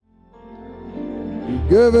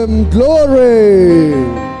Give him glory.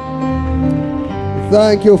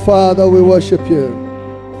 Thank you, Father. We worship you.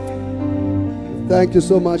 Thank you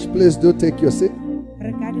so much. Please do take your seat.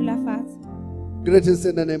 Greetings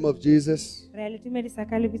in the name of Jesus. We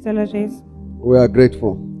are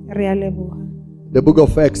grateful. The book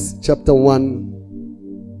of Acts, chapter 1.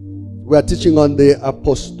 We are teaching on the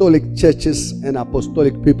Apostolic Churches and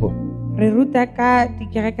Apostolic people.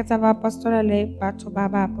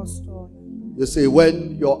 You see,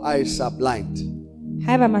 when your eyes are blind, you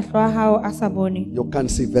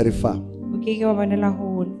can't see very far.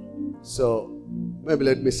 So, maybe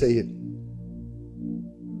let me say it.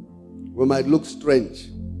 We might look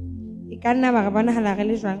strange.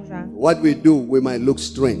 What we do, we might look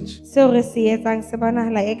strange. But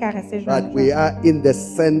we are in the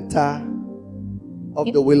center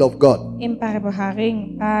of the will of God.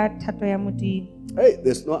 Hey,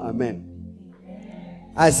 there's no amen.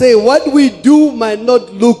 I say what we do might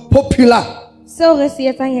not look popular.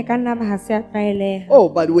 Oh,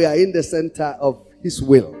 but we are in the center of His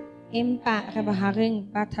will. Yeah.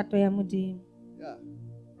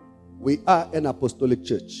 We are an apostolic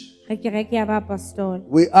church.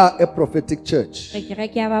 We are a prophetic church.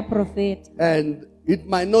 And it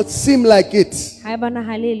might not seem like it.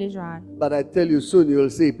 But I tell you soon, you'll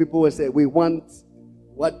see, people will say, we want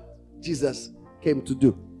what Jesus came to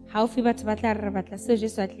do. I pray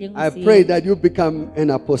that you become an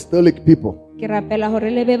apostolic people.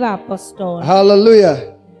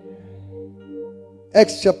 Hallelujah.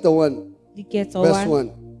 Acts chapter 1,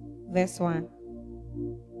 verse 1.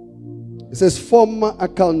 It says, former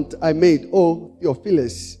account I made, O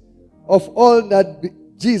Theophilus, of all that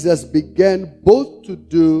Jesus began both to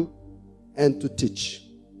do and to teach.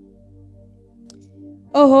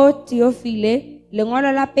 Oh Theophile,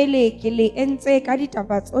 lengolo la pele ke le entse ka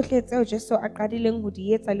ditaba tsohle tseo Jesu a qadileng ho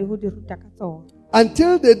di etsa le ho di ruta ka tsona.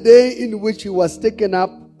 Until the day in which he was taken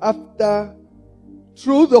up, after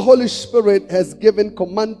through the Holy Spirit has given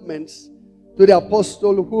commandments to the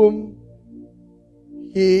apostle whom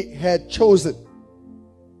he had chosen.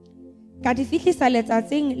 Ka di fihlisa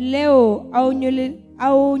letsatsing leo a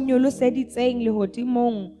o nyoloseditseng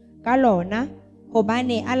lehodimong ka lona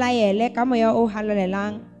hobane a laele ka moya o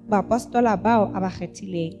halalelang baapostola bao a ba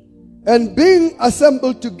kgethileng. And being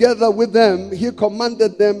assembled together with them, he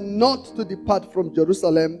commanded them not to depart from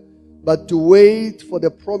Jerusalem, but to wait for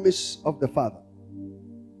the promise of the Father.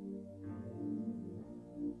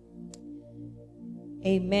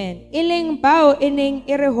 Amen. Ileng bao eneng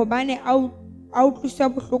ere hobane au tlusa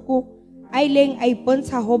bohloko a ileng a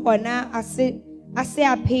ipontsha ho bona a se a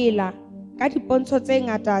phela ka dipontsho tse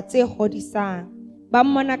ngata tse kgodisang. Ba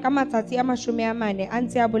mmona ka matsatsi a 40 a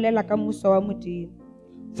ntse a bolela ka mmuso wa Modimo.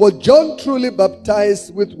 For John truly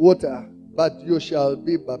baptized with water, but you shall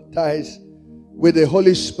be baptized with the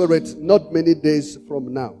Holy Spirit not many days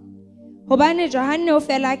from now. Hobane Johane o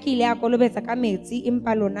fela ke ile a kolobetsa ka metsi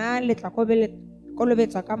empa lona le tla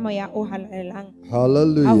kolobetswa ka moya o halalelang.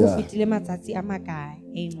 Hallelujah. A ho fitile matsatsi a makae.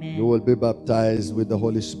 Amen. You will be baptized with the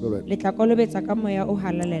Holy Spirit. Le tla kolobetswa ka moya o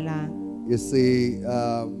halalelang. You see,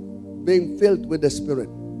 being filled with the Spirit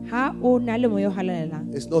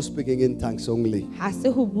is not speaking in tongues only.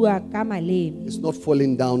 It's not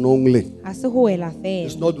falling down only.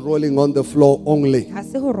 It's not rolling on the floor only.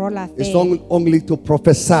 It's not only to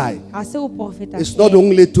prophesy. It's not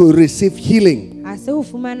only to receive healing,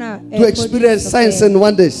 to experience signs and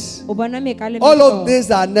wonders. All of these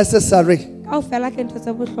are necessary.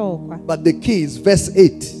 But the key is verse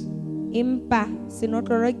 8.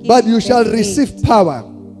 But you shall receive power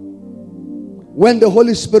when the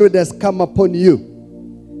Holy Spirit has come upon you,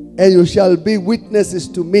 and you shall be witnesses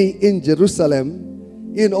to me in Jerusalem,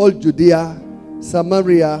 in all Judea,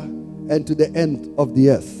 Samaria, and to the end of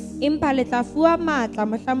the earth.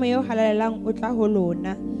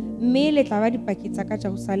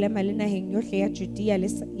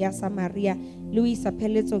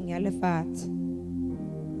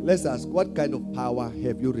 Let's ask, what kind of power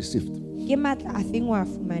have you received?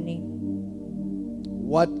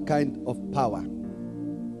 What kind of power?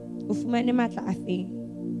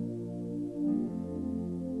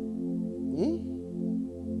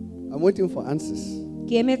 I'm waiting for answers.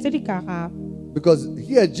 Because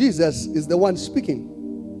here Jesus is the one speaking.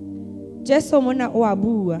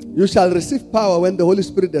 You shall receive power when the Holy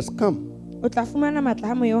Spirit has come. So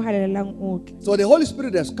the Holy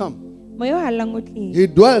Spirit has come. He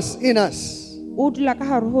dwells in us.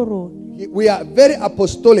 We are very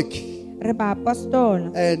apostolic.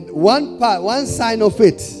 And one sign of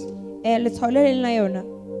it.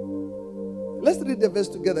 Let's read the verse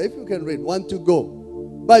together. If you can read. 1, 2, go.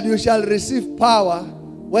 But you shall receive power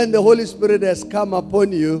when the Holy Spirit has come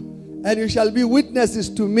upon you, and you shall be witnesses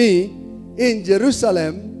to me in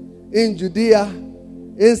Jerusalem, in Judea,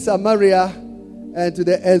 in Samaria, and to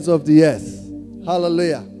the ends of the earth. Amen.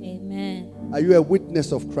 Hallelujah. Amen. Are you a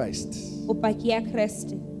witness of Christ? Are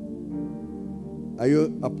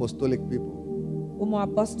you apostolic people?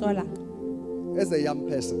 As a young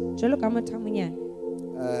person,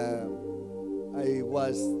 I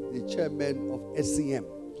was the chairman of SCM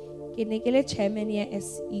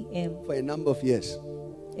for a number of years.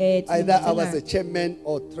 Either I was a chairman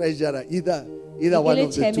or treasurer, either one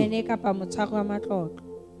of the two.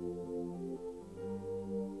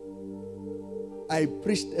 I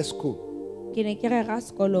preached at school.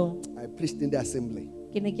 I preached in the assembly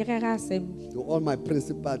to all my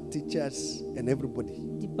principal, teachers, and everybody.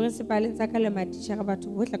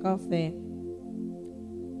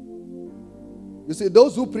 You see,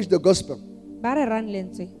 those who preach the gospel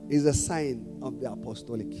is a sign of the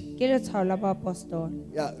apostolic.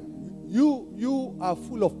 Yeah, you are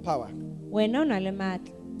full of power,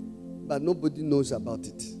 but nobody knows about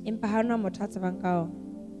it.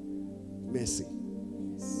 Mercy.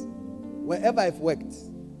 Wherever I've worked,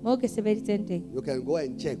 you can go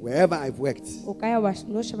and check. Wherever I've worked,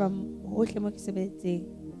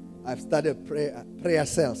 I've started prayer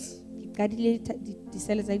cells. You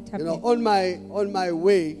know, on my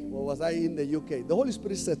way, or was I in the UK? The Holy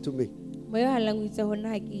Spirit said to me,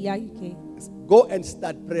 go and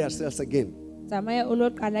start prayer cells again.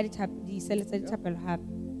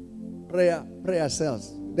 Prayer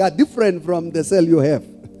cells. They are different from the cell you have.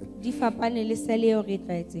 Yeah.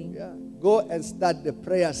 Go and start the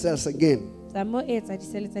prayer cells again.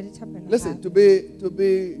 Listen, to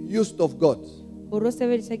be used of God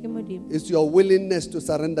is your willingness to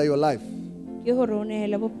surrender your life. There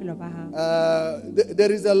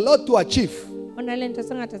is a lot to achieve.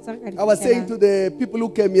 I was saying to the people who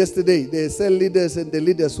came yesterday, the cell leaders and the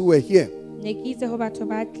leaders who were here,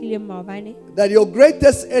 that your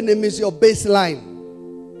greatest enemy is your baseline.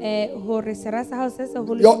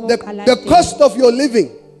 The cost of your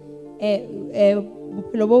living.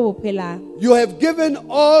 You have given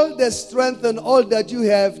all the strength and all that you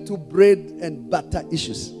have to bread and butter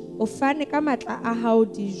issues.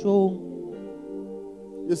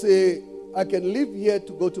 You see, I can live here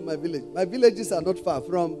to go to my village. My villages are not far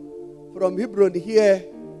from Hebron here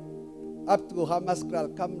up to Hamaskra. I'll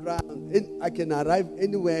come round. I can arrive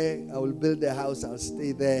anywhere. I will build a house. I'll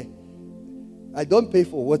stay there. I don't pay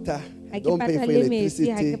for water. I don't pay for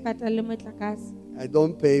electricity. I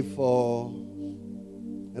don't pay for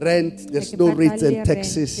rent. There's no rates and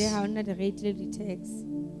taxes. The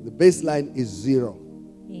baseline is zero.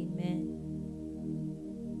 Amen.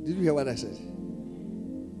 Did you hear what I said?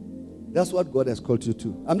 That's what God has called you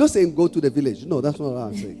to. I'm not saying go to the village. No, that's not what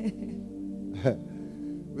I'm saying.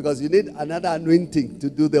 Because you need another anointing to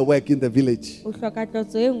do the work in the village.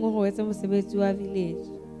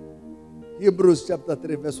 Hebrews chapter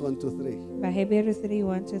 3, verse 1 to 3.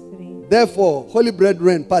 Therefore, holy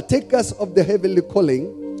brethren, partakers of the heavenly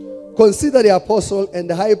calling, consider the apostle and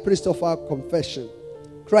the high priest of our confession,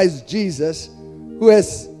 Christ Jesus, who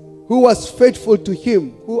was faithful to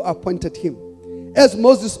him who appointed him, as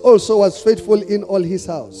Moses also was faithful in all his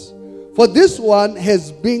house. For this one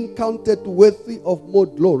has been counted worthy of more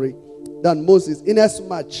glory than Moses,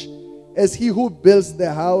 inasmuch as he who builds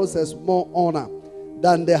the house has more honor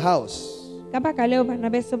than the house.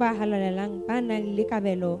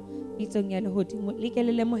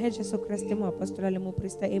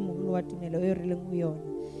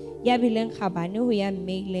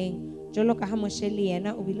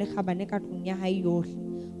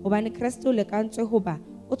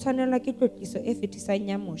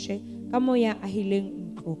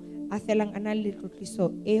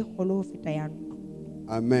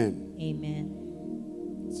 Amen. Amen.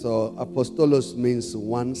 So Apostolos means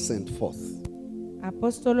one sent forth.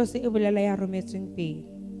 Apostolos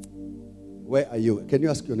Where are you? Can you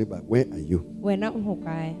ask your neighbor, where are you?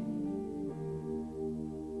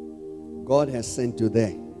 God has sent you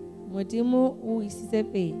there.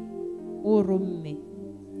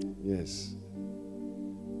 Yes.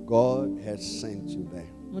 God has sent you there.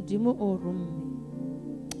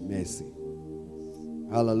 Mercy.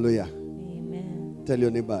 Hallelujah. Amen. Tell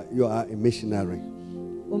your neighbor, you are a missionary.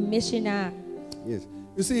 Yes.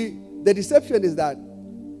 You see, the deception is that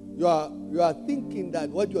you are thinking that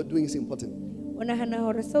what you are doing is important.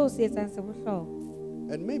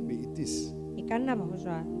 And maybe it is.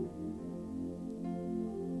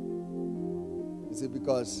 You see,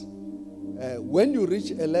 because when you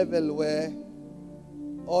reach a level where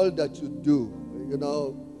all that you do, you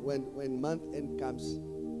know, when month end comes,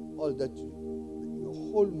 all that your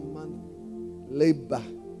whole month labor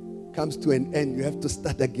comes to an end. You have to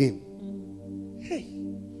start again. Hey.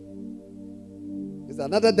 It's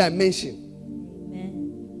another dimension. Amen.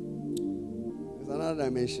 It's another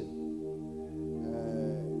dimension.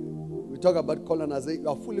 We talk about colonization. You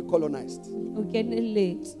are fully colonized.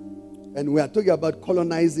 And we are talking about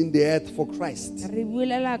colonizing the earth for Christ. Okay,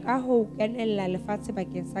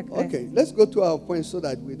 let's go to our point so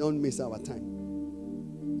that we don't miss our time.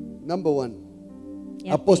 Number one,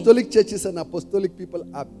 apostolic churches and apostolic people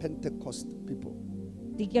are Pentecost people.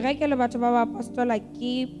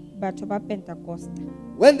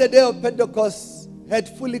 When the day of Pentecost had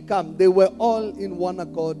fully come, they were all in one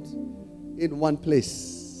accord, in one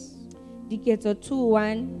place.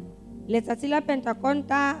 Letsatsi la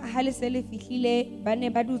Pentakonta ha le se le fihlile ba ne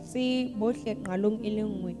ba dutse bohle nqalong e le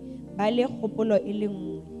nngwe ba le kgopolo e le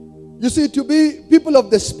nngwe. You see, to be people of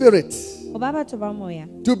the Spirit,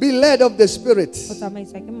 to be led of the Spirit,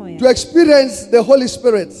 to experience the Holy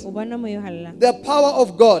Spirit, the power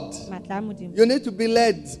of God, you need to be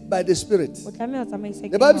led by the Spirit.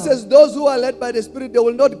 The Bible says those who are led by the Spirit, they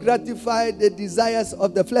will not gratify the desires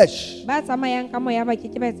of the flesh. But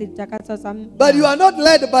you are not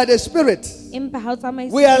led by the Spirit.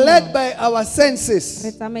 We are led by our senses.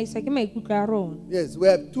 Yes, we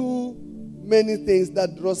have too many things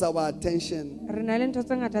that draws our attention.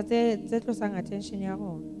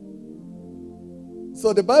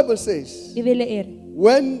 So the Bible says,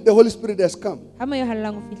 when the Holy Spirit has come,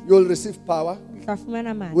 you will receive power, you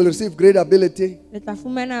will receive great ability,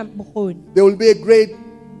 there will be a great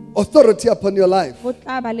authority upon your life. You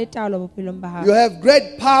have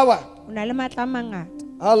great power.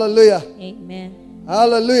 Hallelujah. Amen.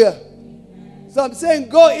 Hallelujah. So I'm saying,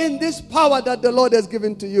 go in this power that the Lord has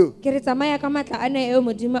given to you. You know,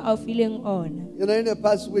 in the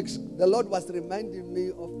past weeks, the Lord was reminding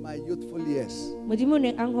me of my youthful years.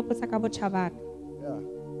 Yeah.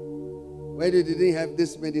 When you didn't have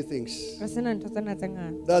this many things,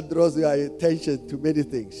 that draws your attention to many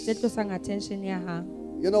things. You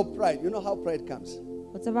know, pride. You know how pride comes?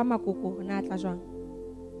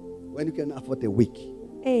 When you can afford a week.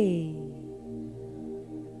 Hey.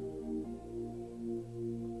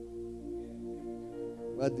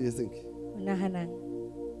 What do you think?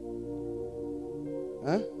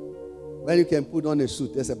 Huh? When you can put on a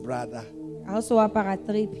suit as a brother. I also have a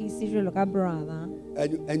 3-piece brother.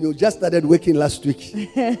 And you just started working last week.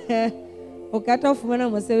 Then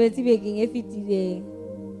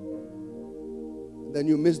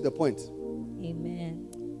you missed the point. Amen.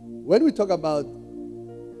 When we talk about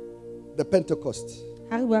the Pentecost,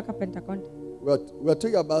 we're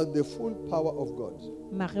talking about the full power of God.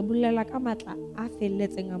 May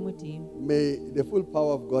the full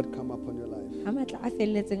power of God come upon your life.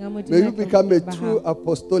 May you become a true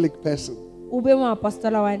apostolic person.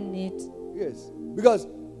 Yes. Because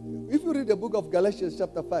if you read the book of Galatians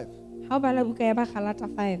chapter 5,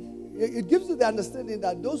 it gives you the understanding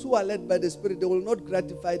that those who are led by the Spirit, they will not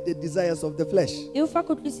gratify the desires of the flesh.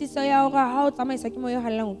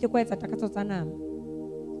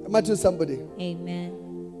 Imagine somebody. Amen.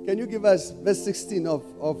 Can you give us verse 16 of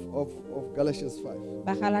Galatians 5?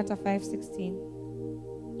 5:16.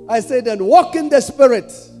 I say then, walk in the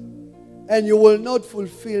Spirit, and you will not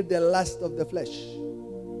fulfill the lust of the flesh.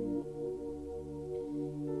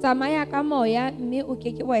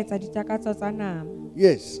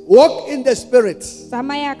 Yes, walk in the Spirit.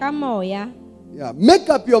 Yeah, make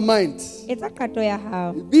up your mind.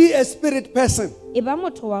 Be a spirit person.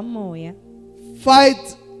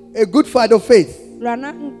 Fight a good fight of faith. You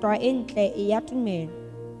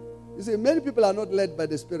see, many people are not led by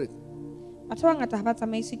the Spirit.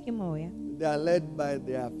 They are led by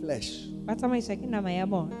their flesh.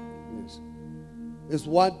 Yes. It's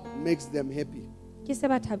what makes them happy.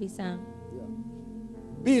 Yeah.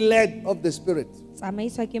 Be led of the Spirit.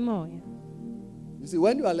 You see,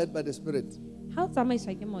 when you are led by the Spirit,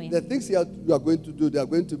 the things you are going to do, they are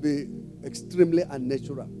going to be extremely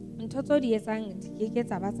unnatural. To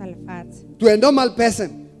a normal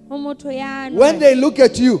person, when they look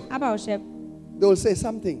at you, they will say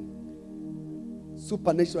something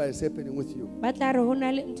supernatural is happening with you.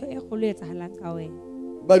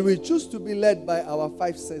 But we choose to be led by our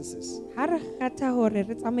 5 senses.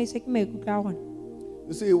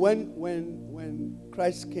 You see, when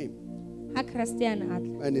Christ came,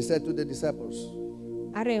 and he said to the disciples,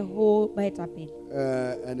 and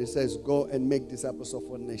he says, go and make disciples of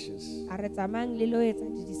all nations,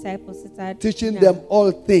 teaching them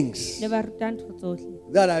all things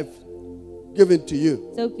that I've given to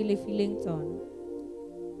you.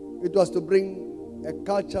 It was to bring a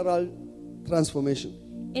cultural transformation.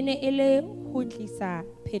 ho tlisa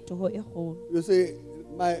phetoho e kgolo. You see,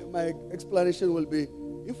 my explanation will be,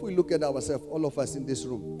 if we look at ourselves, all of us in this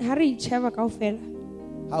room, Ha re itjheba kaofela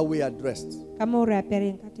how we are dressed, ka moo re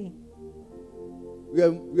apereng ka teng.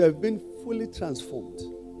 we have been fully transformed.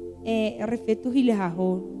 Re fetohile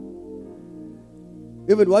haholo.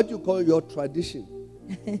 Even what you call your tradition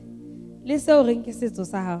Le seo reng ke setso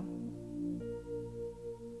sa hao,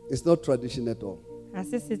 is not tradition at all. ha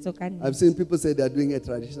se setso ka nnete. I've seen people say they are doing a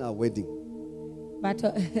traditional wedding.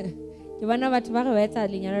 Batho ke bona batho ba re ba etsa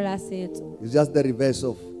lenyalo la setso. It's just the reverse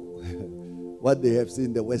of what they have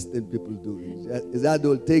seen the Western people do. Is that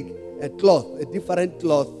they'll take a cloth, a different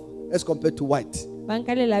cloth as compared to white. Ba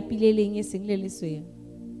nka lelapi le leng e seng le lesweu.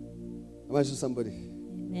 Am I sure somebody?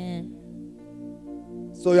 Amen.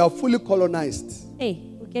 So you are fully colonized.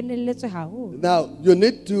 O kenelletswe haholo. Now you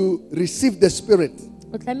need to receive the Spirit.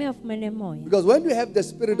 O tlameha o fumane moya. Because when you have the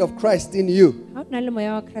Spirit of Christ in you, Ha o na le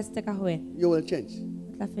moya wa Kriste ka ho wena, you will change.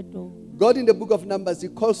 o tla fetoha. God in the book of Numbers, He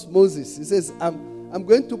calls Moses. He says, I'm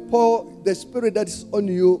going to pour the Spirit that is on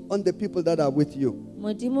you on the people that are with you.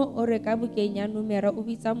 Modimo o re ka bukeng ya Numera o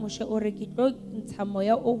bitsa Moshe o re ke tlo ntsha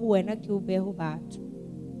moya o ho wena ke o behe ho batho.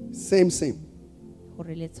 Same.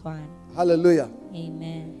 Hore le tshwane. Hallelujah.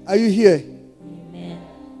 Amen. Are you here? Amen.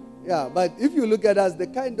 Yeah, but if you look at us, the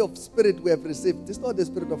kind of Spirit we have received, it's not the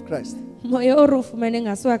Spirit of Christ. Moya o re o fumaneng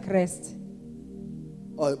ha se wa Kriste.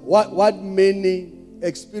 Or what many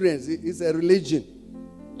experience is a religion.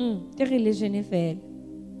 Ke religion e fela.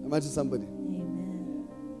 Am I to somebody? Amen.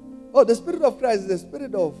 Oh, the Spirit of Christ is the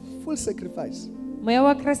Spirit of full sacrifice. Moya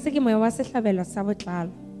wa Kriste ke moya wa sehlabelo sa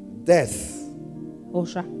botlalo. Death. Ho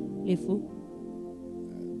shwa, lefu.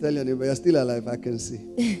 Tell your neighbor, you're still alive, I can see.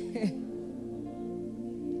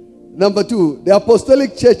 Number 2, the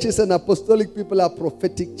apostolic churches and apostolic people are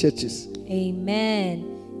prophetic churches. Amen.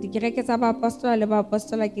 Dikereke tsa ba apostola le ba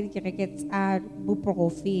apostola ke dikereke tsa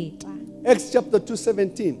boprofeta. Acts chapter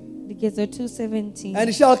 2:17. Diketso 2:17. And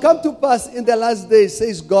it shall come to pass in the last days,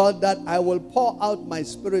 says God, that I will pour out my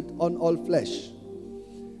Spirit on all flesh.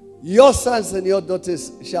 Your sons and your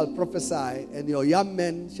daughters shall prophesy, and your young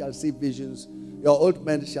men shall see visions, your old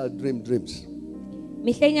men shall dream dreams.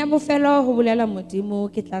 Mehleng ya bofelo ho bolela Modimo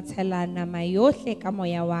ke tla tshela nama yohle ka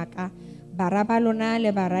moya wa ka, bara ba lona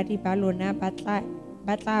le baradi ba lona ba tla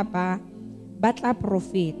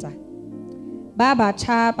profeta. Ba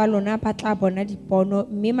batjha ba lona ba tla bona dipono,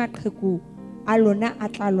 mme maqheku a lona a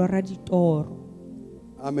tla lora ditoro.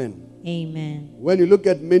 Amen. Amen. When you look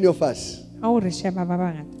at many of us, Ha o re sheba ba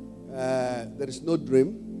bangata, there is no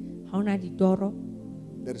dream, ha ona ditoro,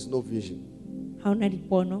 there is no vision. ha ona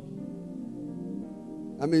dipono.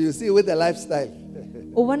 I mean, you see with the lifestyle.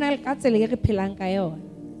 O bona le ka tsela e re phelang ka yona.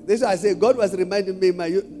 This is why I say, God was reminding me,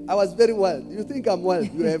 I was very wild. You think I'm wild?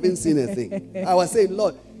 You haven't seen a thing. I was saying,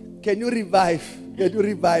 Lord, can you revive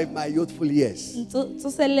my youthful years?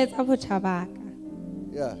 Tsoseletsa botjha ba ka.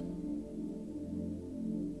 Yeah.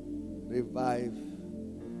 Revive.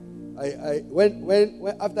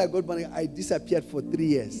 When after I got born, I disappeared for 3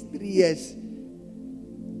 years. 3 years.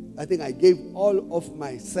 I think I gave all of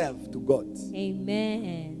myself to God.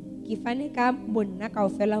 Amen. Ki fane ka bonna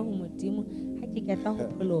kaofela ho Modimo ha ke ketla ho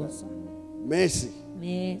pholoswa. Mercy.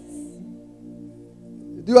 Yes.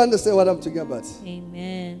 Do you understand what I'm talking about?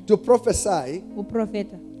 Amen. To prophesy O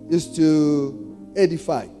profeta is to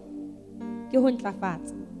edify. ke ho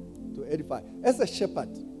ntlafatsa. To edify. As a shepherd,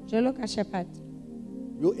 Jwalo ka shepherd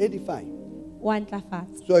you edify. wa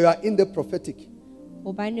ntlafatsa. So you are in the prophetic.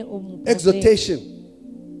 Hobane o mo Exhortation.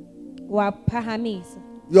 wa phahamisa.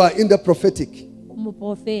 You are in the prophetic. O mo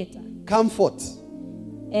profeta. Comfort.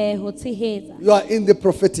 Ho tshehetsa. You are in the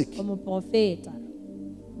prophetic. O mo profeta.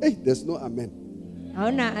 Hey, there's no amen. Ha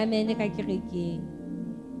ona amen ka kerekeng.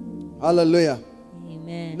 Hallelujah.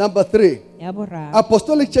 Amen. Number 3. Ya boraro.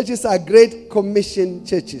 Apostolic churches are great commission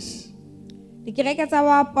churches. Dikereke tsa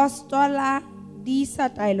ba apostola di sa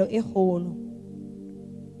taelo e kgolo.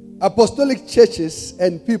 Apostolic churches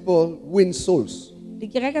and people win souls.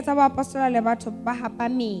 Dikereke tsa ba apostola le batho ba hapa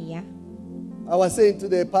meya. I was saying to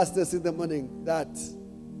the pastors in the morning that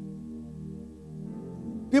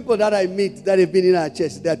people that I meet that have been in our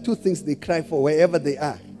church, there are 2 things they cry for wherever they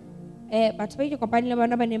are. Batho ba ke kopane le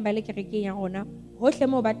bona ba neng ba le kerekeng ya rona, hohle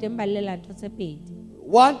mo ba teng ba llela ntho tse pedi.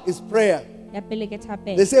 One is prayer. Ya pele ke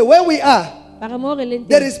thapelo. They say where we are, Ba re mo re leng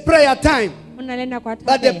there teng, is prayer time. ho na le nako ya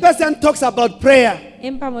But the thapelo. person talks about prayer,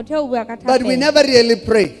 Empa motho o bua ka but we thapelo. never really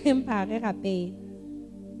pray. Empa re rapele.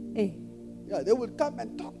 Yeah, they will come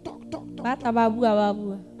and talk. Ba tla ba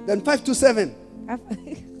bua. Then 5 to 7. Ka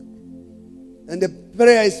And the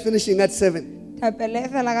prayer is finishing at 7. thapelo e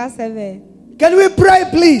fela ka 7. Can we pray,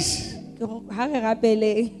 please? Ke ha re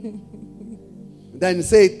rapele. Then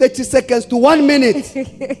say 30 seconds to 1 minute.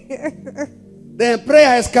 Then prayer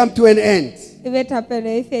has come to an end.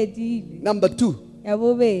 Number 2.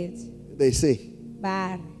 They say,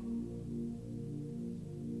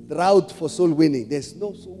 the route for soul winning. There's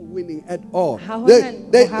no soul winning at all.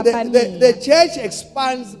 The church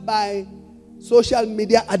expands by social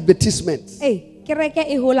media advertisements.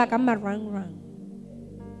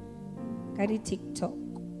 TikTok.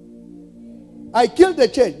 I killed the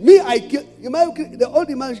church. The old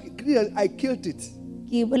man, I killed it.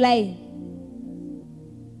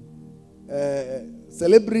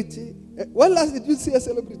 Celebrity. When last did you see a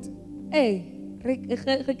celebrity?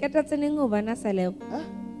 Huh?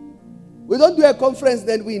 We don't do a conference,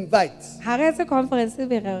 then we invite. No.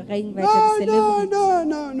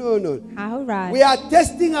 We are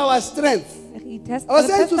testing our strength. I was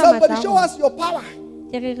saying to somebody, show us your power.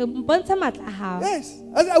 Yes.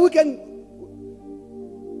 We can.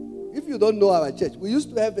 If you don't know our church, we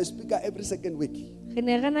used to have a speaker every second week.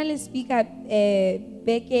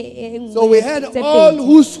 So we had all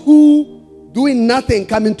who's who doing nothing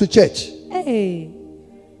coming to church. I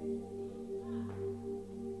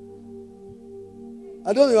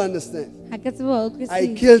don't even understand. I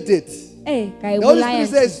killed it. The Holy Spirit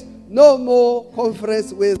says no more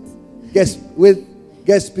conference with guest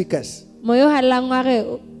speakers.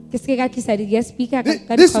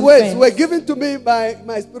 These words were given to me by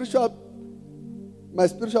my spiritual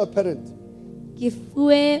parent. If you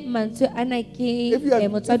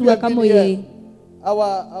have been here,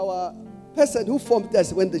 our person who formed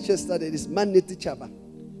us when the church started is Maneti Chaba.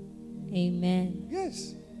 Amen.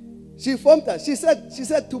 Yes. She formed us. She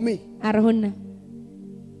said to me,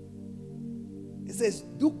 it says,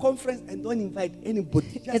 do conference and don't invite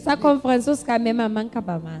anybody. It's a conference. It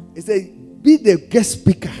says, be the guest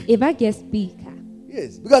speaker.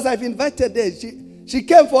 Yes, because I've invited her. She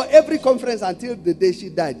came for every conference until the day she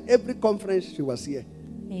died. Every conference she was here.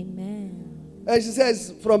 Amen. And she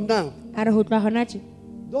says, from now,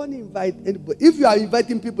 don't invite anybody. If you are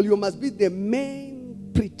inviting people, you must be the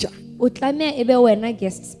main preacher.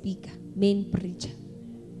 Guest speaker, main preacher.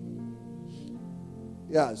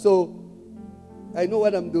 Yeah, so I know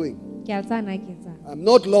what I'm doing. I'm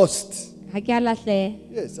not lost.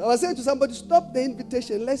 Yes, I was saying to somebody, stop the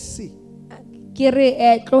invitation. Let's see.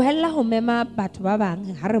 Yes,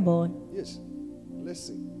 let's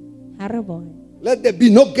see. Let there be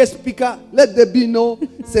no guest speaker. Let there be no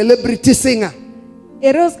celebrity singer.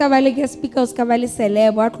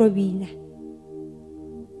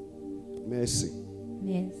 Mercy.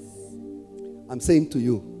 Yes. I'm saying to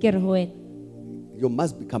you, you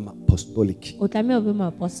must become apostolic. Yeah.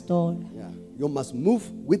 You must move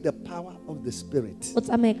with the power of the Spirit.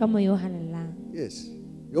 Yes.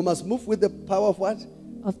 You must move with the power of what?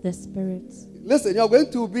 Of the Spirit. Listen, you're going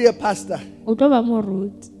to be a pastor.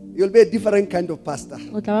 You'll be a different kind of pastor.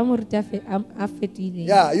 Yeah,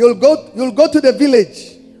 you'll go to the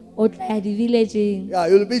village. Yeah,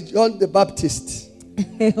 you'll be John the Baptist.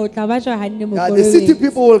 Yeah, the city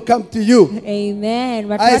people will come to you. Amen.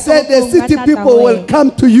 I said the city people will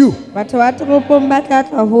come to you.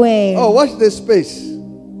 Oh, watch the space.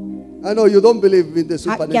 I know you don't believe in the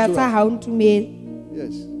supernatural.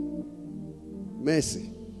 Yes. Mercy.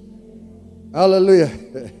 Hallelujah.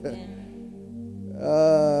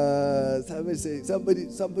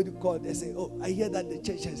 Somebody called. They say, oh, I hear that the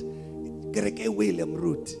church has Greg William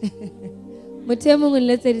Root. The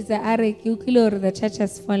church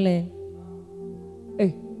has fallen.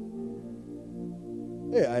 Hey,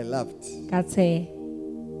 I laughed. Hey,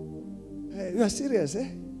 you are serious, eh?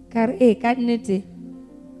 I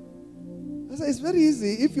said, it's very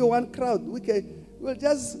easy. If you want crowd, we'll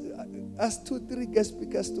just ask 2-3 guest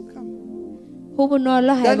speakers to come.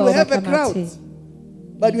 Then we have a crowd.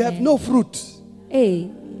 But you have no fruit.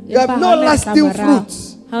 You have no lasting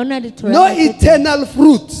fruit. No eternal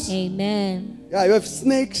fruit. Amen. Yeah, you have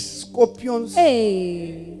snakes, scorpions.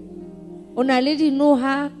 Many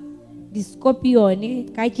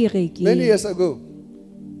years ago,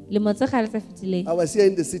 I was here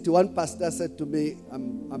in the city. One pastor said to me,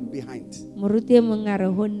 I'm behind. And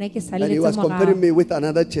he was comparing me with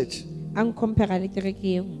another church.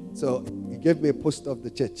 So he gave me a poster of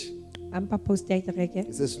the church. He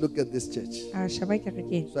says, look at this church.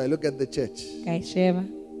 So I look at the church.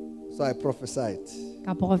 So I prophesied.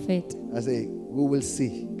 I say, we will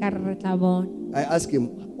see. I asked him,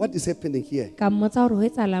 what is happening here?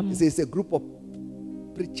 He says, a group of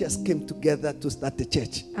preachers came together to start the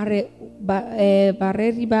church.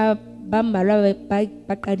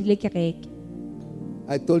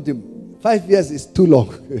 I told him, 5 years is too long.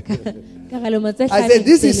 I said,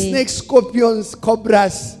 this is snakes, scorpions,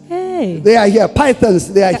 cobras. They are here.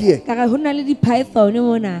 Pythons, they are here. Ka ho na le di-python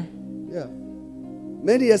mona. Yeah.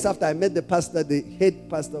 Many years after I met the pastor, the head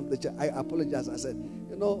pastor of the church, I apologized. I said,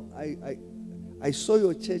 you know, I saw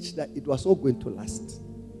your church that it was not going to last.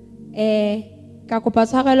 Ka kopa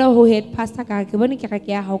tshwarelo ho head pastor ka ke bone kereke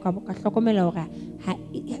ya hao ka hlokomela hore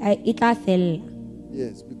e tla fella.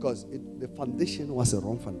 Yes, because the foundation was a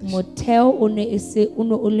wrong foundation. Motheo o ne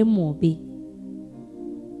o le mobe.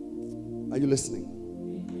 Are you listening?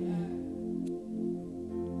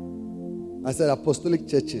 I said Apostolic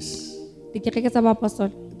Churches, Dikereke tsa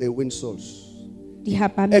baapostolo they win souls. di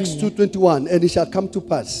hapa Acts mela. 2:21, and it shall come to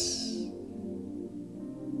pass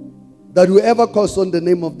that whoever calls on the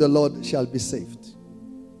name of the Lord shall be saved.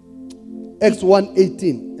 Acts 1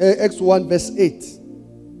 verse 8.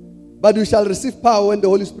 But you shall receive power when the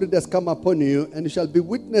Holy Spirit has come upon you, and you shall be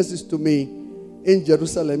witnesses to me in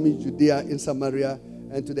Jerusalem, in Judea, in Samaria,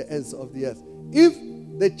 and to the ends of the earth. If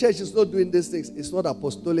the church is not doing these things, it's not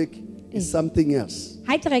apostolic, it's something else.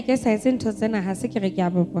 Ha kereke sa etse ntho tsena ha se kereke ya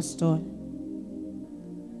baapostolo.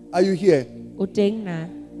 Are you here? O teng na?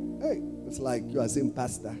 Hey, it's like you are saying,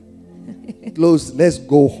 Pastor, close, let's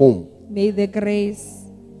go home. May the grace.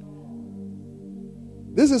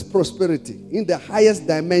 This is prosperity in the highest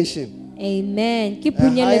dimension. Amen. Ke A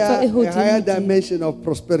punyeletso e higher hodimo. dimension of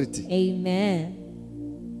prosperity. Amen.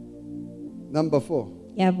 Number 4.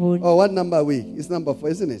 Ya bone. Oh, what number are we? It's number 4,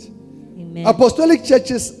 isn't it? Amen. Apostolic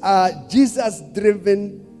churches are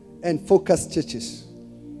Jesus-driven and focused churches.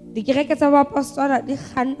 Dikereke tsa baapostolo di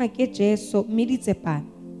kganna ke Jesu mme di tsepame.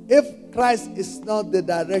 If Christ is not the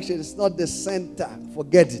direction, it's not the center,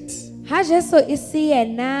 forget it. Ha Jesu e se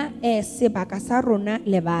yena sebaka sa rona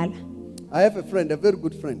lebala. I have a friend, a very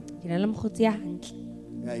good friend. Ke na le mokgotsi ya hantle.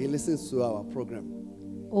 Yeah, he listens to our program.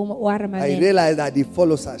 O a re I mamela. realize that he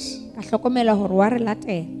follows us. Ka hlokomela hore wa re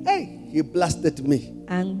latela. Hey, he blasted me.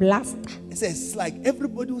 Ang blast. He says, it's like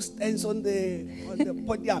everybody who stands on the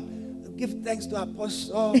podium, give thanks to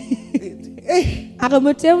Apostle. Hey, A re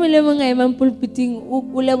motho e mong le mong a emang pulpiting o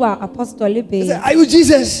leboha apostole he pele. said, are you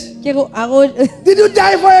Jesus? Ke re a go Did you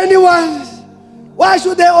die for anyone? Why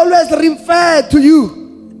should they always refer to you?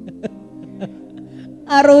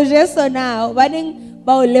 a re o Jesu na baneng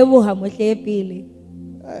ba o leboha mohle pele.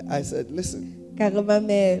 I said, listen, Ka re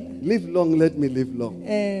mamela. live long, let me live long.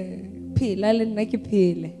 Phela le nna ke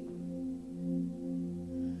phele.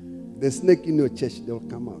 The snake in your church, they'll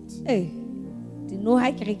come out. Di no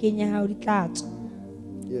ha kerekeng ya hao di tla tswa.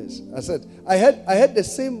 Yes. I said, I had the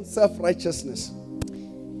same self-righteousness.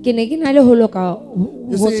 Ke ne ke na le ho loka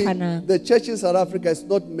You ho see, tshwanang. the church in South Africa is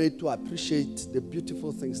not made to appreciate the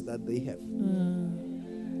beautiful things that they have.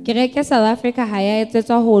 Kereke South Africa ha ya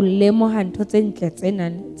etsetswa ho lemoha ntho tse ntle tse re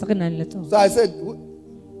nang le tsona. So I said,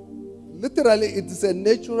 literally, it is a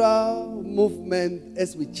natural movement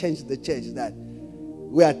as we change the church that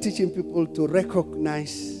we are teaching people to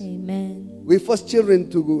recognize. Amen. We force children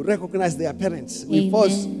to recognize their parents. We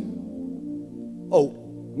force,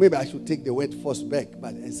 maybe I should take the word force back,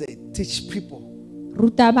 but I say teach people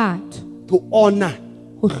Ruta batho to honor,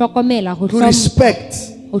 ho hlokomela, ho to respect.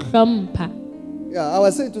 ho hlompha. Yeah, I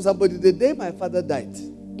was saying to somebody, the day my father died,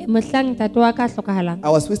 Mohlang ntate wa ka hlokahalang. I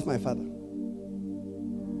was with my father.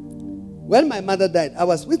 When my mother died, I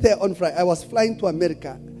was with her on Friday. I was flying to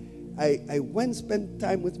America. I went, spent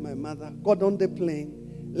time with my mother, got on the plane,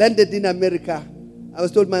 landed in America. I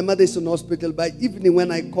was told my mother is in hospital. By evening when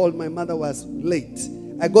I called, my mother was late.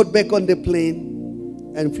 I got back on the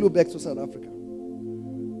plane and flew back to South Africa.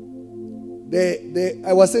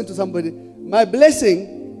 I was saying to somebody, my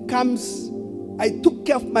blessing comes, I took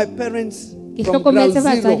care of my parents from ground zero.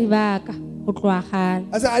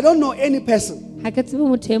 I said, I don't know any person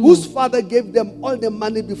whose father gave them all the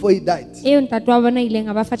money before he died. And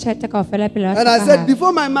I said,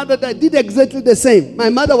 before my mother died, did exactly the same. My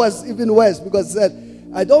mother was even worse because she said,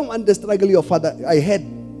 I don't want the struggle your father, I had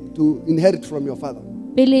to inherit from your father.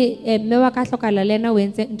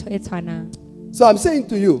 So I'm saying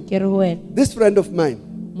to you, this friend of mine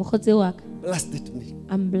blasted me.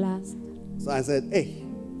 I'm blessed. So I said, hey,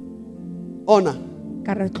 honor.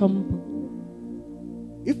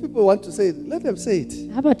 If people want to say it, let them say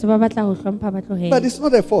it. But it's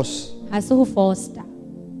not a force.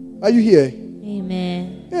 Are you here?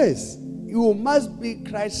 Amen. Yes. You must be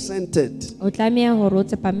Christ-centered.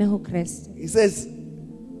 He says,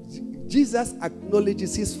 Jesus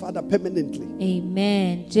acknowledges his Father permanently.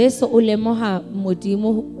 Amen. Yes.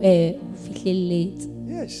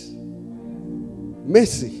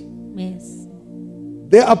 Mercy.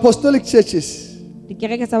 The Apostolic Churches,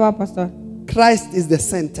 Christ is the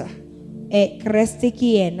center.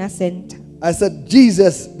 I said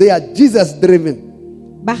Jesus, they are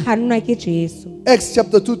Jesus-driven. Acts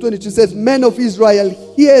chapter 2:22 says, Men of Israel,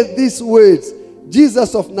 hear these words.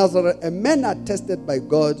 Jesus of Nazareth, a man attested by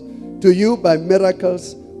God to you by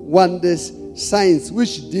miracles, wonders, signs,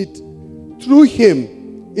 which did through him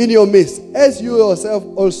in your midst, as you yourself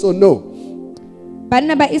also know.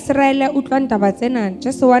 Banna ba Israele utlwang taba tsena,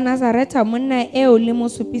 Jesu wa Nazareta monna eo le mo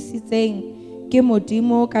supisitseng ke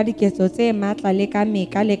Modimo ka diketso tse matla le ka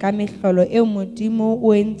meka le ka mehlolo eo Modimo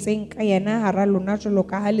o entseng ka yena hara lona jwalo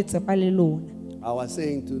ka ha le tsepa le lona. I was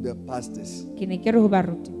saying to the pastors, Ke ne ke re ho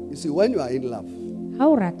baruti, you see, when you are in love, ha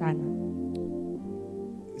o ratana,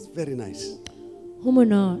 it's very nice. ho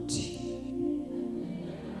monate.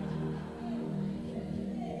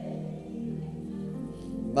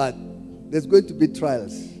 But there's going to be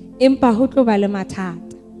trials. Empa ho tlo ba le mathata.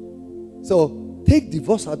 So take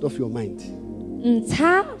divorce out of your mind.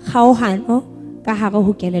 Ntsha kgaohano ka hare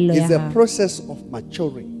ho kelello ya It's a hao. process of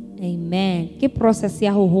maturing. Amen. Ke process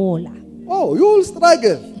ya ho hola. Oh, you will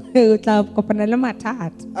struggle. O tla kopana le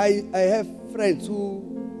mathata. I have friends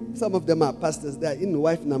who, some of them are pastors. They are in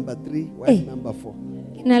wife number 3, wife number 4.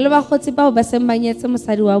 Ke na le bakgotsi bao ba seng ba nyetse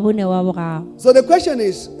mosadi wa bone wa boraro. So the question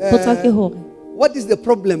is, Potso ke hore what is the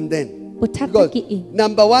problem then? bothata ke eng?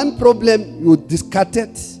 Number 1 problem, you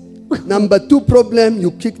discarded. Number 2 problem,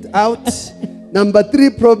 you kicked out. Number 3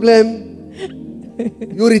 problem,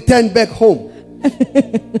 you returned back home.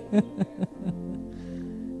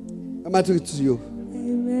 Am I talking to you?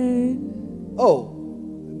 Amen. Oh,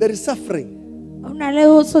 there is suffering. O na le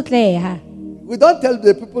ho sotleha. We don't tell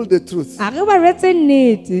the people the truth. A re ba retse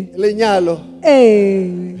nnete. Lenyalo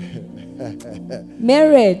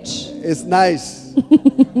Marriage. is nice.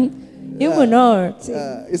 You not.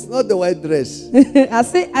 It's not the white dress.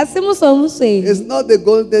 Ase mosomosweu. It's not the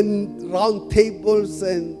golden round tables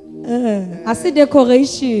and Ase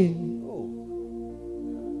decoration.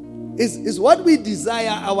 it's what we desire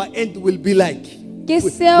our end will be like. Ke We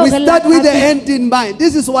seo re start with the lakatsang- end in mind.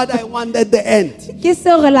 This is what I want at the end. Ke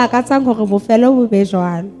seo re lakatsang hore bofelo bo be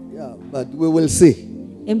jwalo. Yeah, but we will see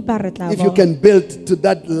Empa re tla if you bona. can build to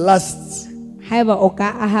that last. Haeba o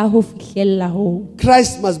ka aha ho fihlella ho.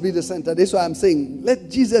 Christ must be the center. That's why I'm saying, let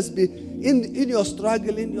Jesus be in your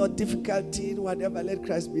struggle, in your difficulty, in whatever. Let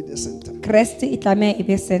Christ be the center. Kreste e tlameha e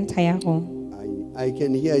be center ya rona. I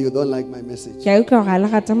can hear you don't like my message. Ke a utlwa hore ha le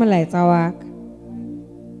rata molaetsa wa ka.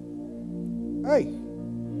 Hey.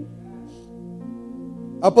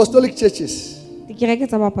 Apostolic churches Dikereke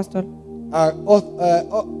tsa baapostolo are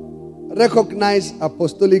recognize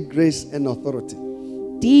apostolic grace and authority.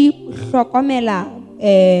 di hlokomela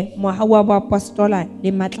moaho wa boapostola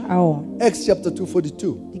le matla a ona. Acts chapter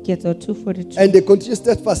 2:42. Diketso 2:42. And they continue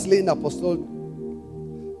steadfastly in apostolic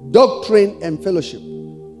doctrine and fellowship,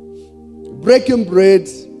 breaking bread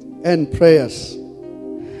and prayers.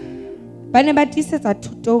 Ba ne ba tiisetsa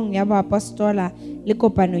thutong ya boapostola le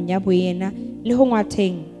kopanong ya boyena le ho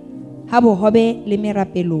ngwatheng ha bohobe le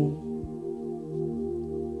merapelong.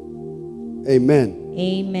 Amen.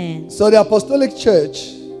 Amen. So the apostolic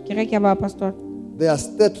church, Kereke ya boapostola they are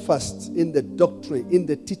steadfast in the doctrine, in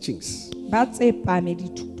the teachings. ba tsepame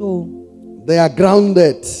dithutong, They are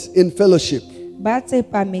grounded in fellowship, ba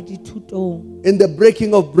tsepame dithutong, in the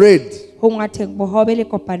breaking of bread. ho ngwatheng bohobe le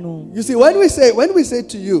kopanong. You see, when we say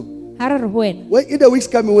to you, Ha re re ho wena when in the weeks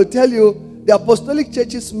coming, we'll tell you the apostolic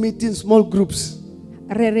churches meet in small groups.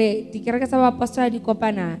 re dikereke tsa boapostola di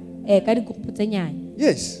kopana ka dikurupu tse nyane.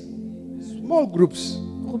 Yes, small groups.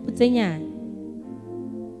 Kurupu tse nyane.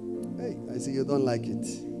 Hey, I see you don't like it.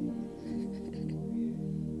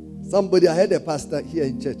 Somebody, I heard a pastor here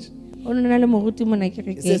in church. O na le moruti mona He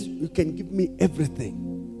says, kerekeng. you can give me everything,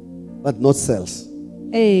 but not cells.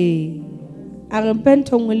 A re mpe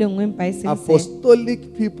ntho nngwe le nngwe empa e seng seo.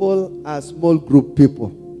 Apostolic people are small group people.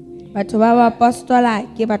 Batho ba bapostola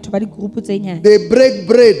ke batho ba dikurupu tse nyane. They break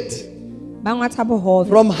bread Ba ngwatsha bohobe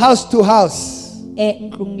from house to house.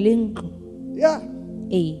 ntlong le ntlo. Yeah.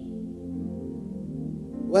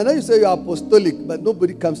 When you say you're apostolic, but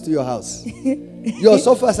nobody comes to your house. Your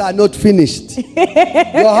sofas are not finished.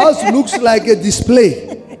 Your house looks like a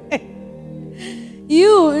display.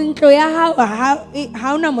 You ntlo ya hao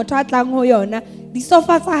ha ona motho a tlang ho yona.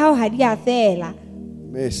 Disofa tsa hao ha di a fela.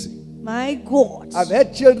 Mercy. My God. I've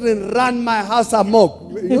had children run my house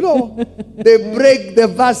amok. You know, they break the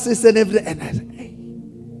vases and everything. And I say, hey,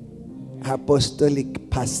 apostolic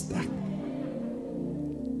pastor.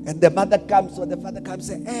 And the mother comes or the father comes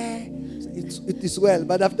and says, it is well.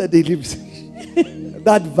 But after they leave,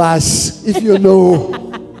 that verse, if you know.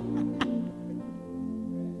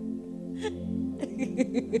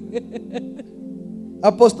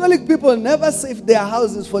 Apostolic people never save their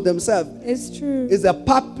houses for themselves. It's true. It's a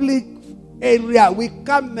public area. We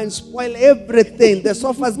come and spoil everything. The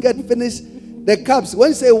sofas get finished. The cups. When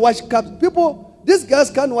you say wash cups, people, these girls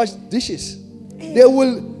can't wash dishes. They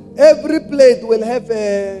will, every plate will have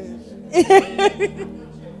a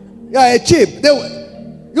chip.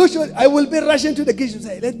 Usually, I will be rushing to the kitchen and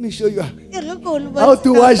say, let me show you how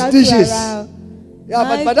to wash dishes. Yeah,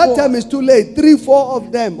 but by that time it's too late. 3-4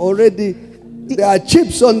 of them already, there are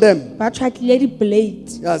chips on them.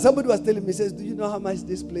 Yeah, somebody was telling me, says, do you know how much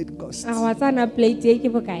this plate costs? Hey.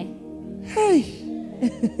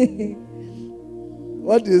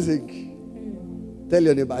 What do you think? Tell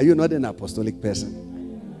your neighbor, are you not an apostolic person?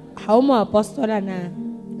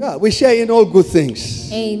 Yeah, we share in all good things.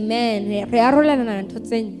 Amen.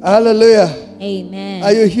 Hallelujah. Amen.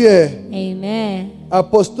 Are you here? Amen.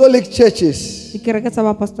 Apostolic churches,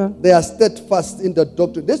 they are steadfast in the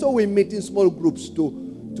doctrine. That's why we meet in small groups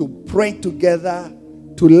to pray together,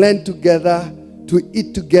 to learn together, to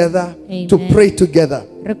eat together, Amen. To pray together.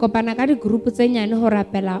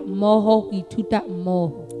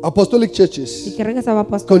 Apostolic churches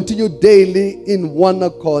continue daily in one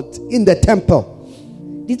accord in the temple.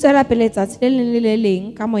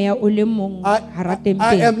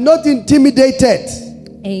 I am not intimidated.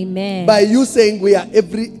 Amen. By you saying we are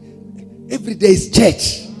every day's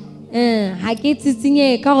church. I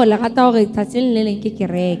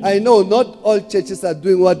know not all churches are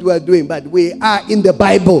doing what we are doing, but we are in the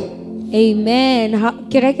Bible. Amen.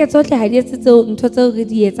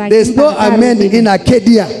 There's no amen in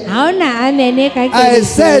Arcadia. I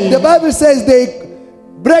said the Bible says they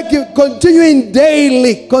continuing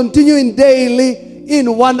daily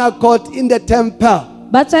in one accord in the temple.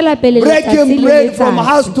 Breaking bread from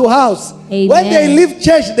house to house. Amen. When they leave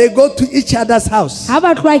church, they go to each other's house. They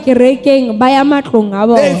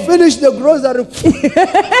finish the grocery.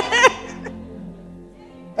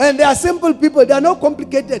 And they are simple people. They are not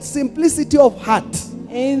complicated. Simplicity of heart.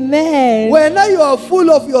 Amen. When you are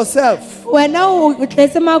full of yourself, you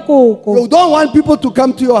don't want people to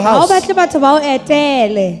come to your house.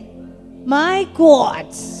 My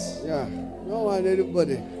God. Yeah, don't want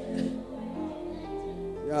anybody.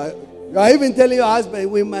 You are even telling your husband,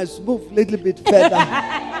 we must move a little bit further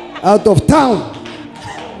out of town.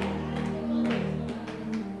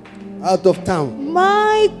 Out of town.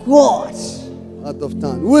 My God. Out of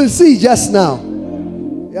town. We'll see just now.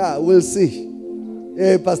 Yeah, we'll see.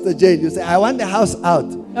 Hey, Pastor Jane, you say, I want the house out.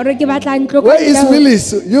 Where is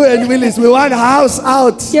Willis? You and Willis, we want a house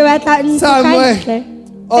out somewhere.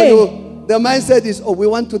 Oh, no, the mindset is, we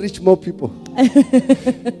want to reach more people.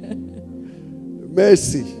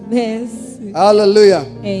 Mercy. Mercy. Hallelujah.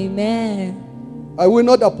 Amen. Are we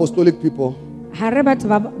not apostolic people?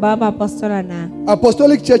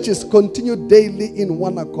 Apostolic churches continue daily in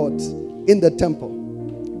one accord in the temple.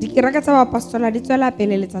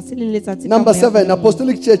 Number 7,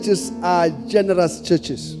 apostolic churches are generous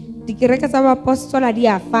churches. Yeah.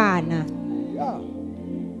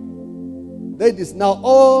 Ladies, now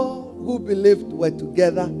all who believed were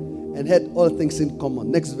together and had all things in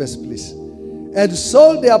common. Next verse, please. And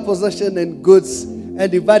sold their possession and goods and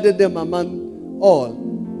divided them among all,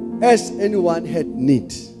 as anyone had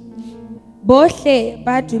need. Bohle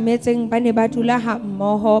ba dumetseng ba ne ba dula ha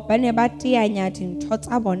mmoho ba ne ba teanya dintho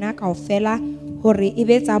tsa bona kaofela hore e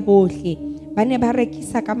be tsa bohle ba ne ba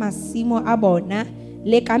rekisa ka masimo a bona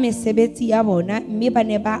le ka mesebetsi ya bona mme ba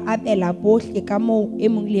ne ba abela bohle ka moo e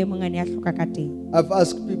mong le e mong a ne a hloka ka teng. I've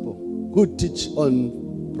asked people who teach on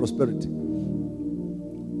prosperity,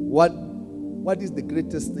 what is the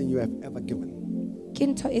greatest thing you have ever given? Ke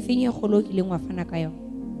ntho e feng e kgolo o kileng wa fana ka yona?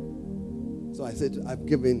 So I said, I've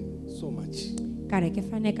given so much. Yeah.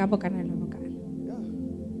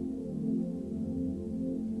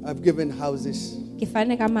 I've given houses.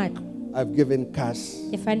 I've given cars.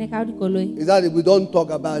 Is that if we don't talk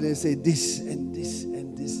about it, say this and this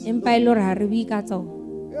and this? No.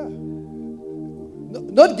 Yeah.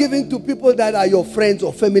 Not giving to people that are your friends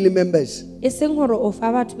or family members. Oh,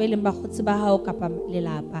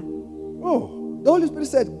 the Holy Spirit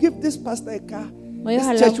said, give this pastor a car.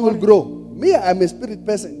 This church will grow. Me, I'm a spirit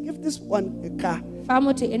person. Give this one a car.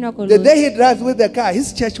 The day he drives with the car,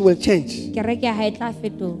 his church will change.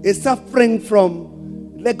 He's suffering from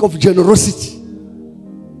lack of generosity.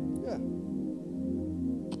 Yeah.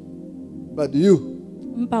 But you,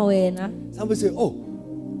 somebody say, oh,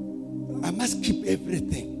 I must keep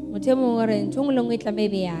everything.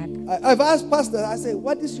 I've asked pastors, I say,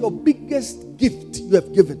 what is your biggest gift you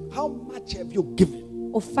have given? How much have you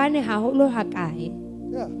given?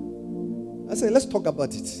 Yeah. I say, let's talk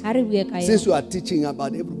about it. Since you are teaching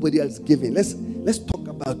about everybody else giving, let's talk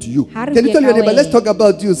about about you. Can you tell your neighbor, let's talk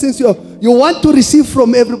about you. Since you want to receive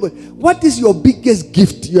from everybody, what is your biggest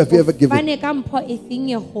gift you have ever given? Yeah.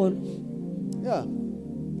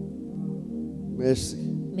 Mercy.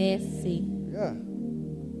 Mercy. Yeah.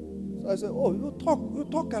 So I said, oh, you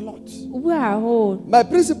talk a lot. Wow. My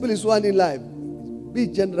principle is one in life. Be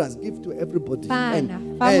generous, give to everybody.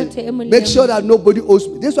 And make sure that nobody owes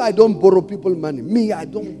me. That's why I don't borrow people money. Me, I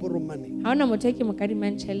don't borrow money. No.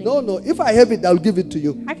 If I have it, I'll give it to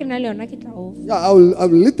you. Yeah, I'll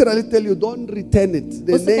literally tell you, don't return it.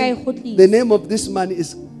 The name of this money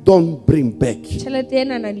is don't bring back.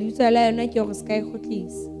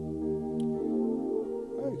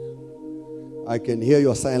 I can hear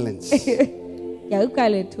your silence. I'm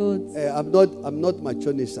not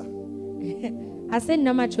machonisa.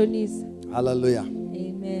 Hallelujah.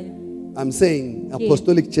 Amen. I'm saying,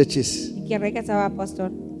 Apostolic Churches,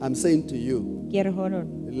 I'm saying to you,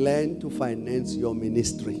 learn to finance your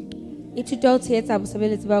ministry. Yes.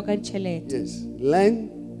 Learn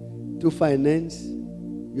to finance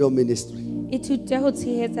your ministry.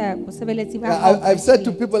 I've said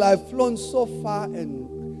to people, I've flown so far and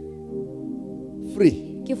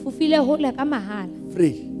free.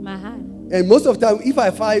 Free. And most of the time, if I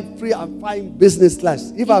fly free, I'm flying business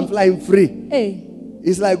class. If I'm flying free,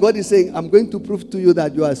 it's like God is saying, I'm going to prove to you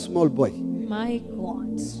that you are a small boy. My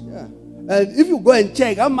God. Yeah. And if you go and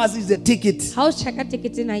check, how much is the ticket?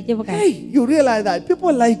 Hey, you realize that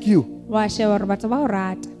people like you. I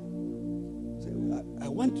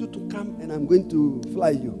want you to come and I'm going to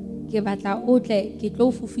fly you.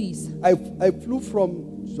 I flew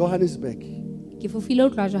from Johannesburg.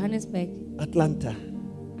 Atlanta.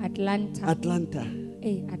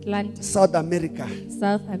 South America.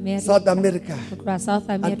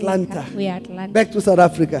 Atlanta. Back to South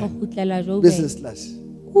Africa. Business class.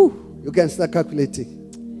 You can start calculating.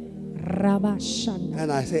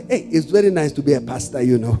 And I say, hey, it's very nice to be a pastor,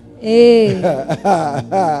 you know.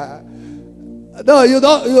 No, you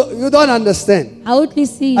don't understand.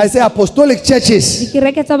 I say Apostolic Churches.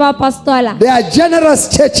 They are generous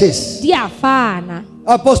churches.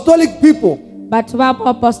 Apostolic people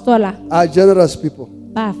are generous people.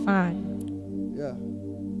 Yeah.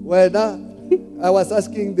 When I was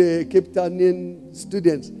asking the Cape Townian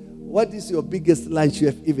students, what is your biggest lunch you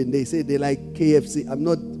have eaten? They say they like KFC. I'm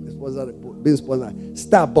not being sponsored.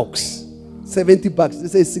 Starbucks. $70. They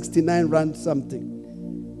say 69 rand something.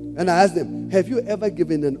 And I asked them, have you ever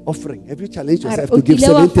given an offering? Have you challenged yourself to give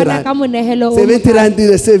 70 rand? 70 rand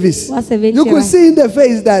in the service. You could see in the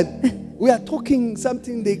face that we are talking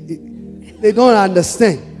something they don't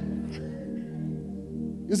understand.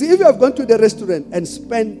 You see, if you have gone to the restaurant and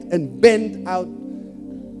spent and bent out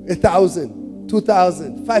 1,000,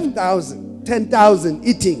 2,000, 5,000, 10,000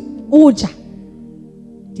 eating,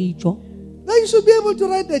 now you should be able to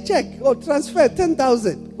write a check or transfer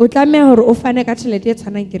 10,000. Oh,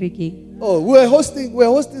 we're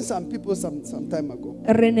hosting some people some time ago.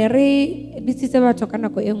 Anyway,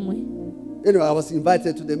 I was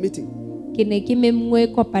invited to the meeting. And the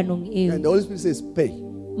Holy Spirit says, pay.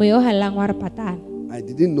 I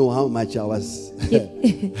didn't know how much I was.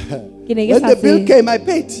 When the bill came, I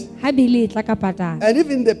paid. And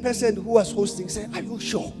even the person who was hosting said, are you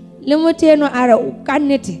sure?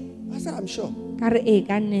 I said, I'm sure.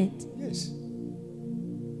 Yes.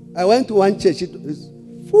 I went to one church. It was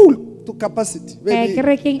full to capacity. Maybe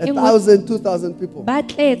 1,000, 2,000 people.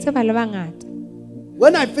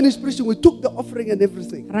 When I finished preaching, we took the offering and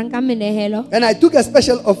everything. And I took a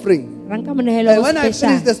special offering. And when I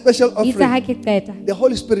finished the special offering, the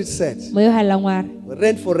Holy Spirit said,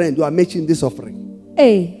 rent for rent, you are matching this offering.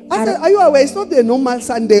 I said, are you aware? It's not a normal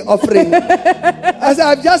Sunday offering. I said,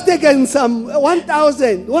 I've just taken some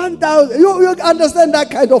 1,000. You understand that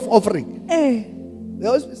kind of offering? The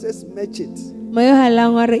Holy Spirit says, match it.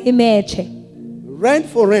 Rent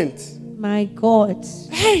for rent. My God.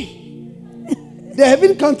 Hey! They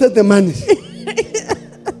haven't counted the money.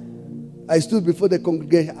 I stood before the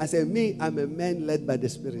congregation. I said, me, I'm a man led by the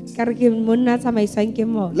Spirit. Let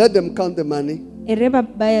them count the money.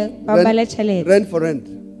 Rent for rent.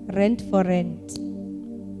 Rent for rent.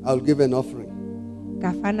 I'll give an offering.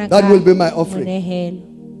 That will be my offering.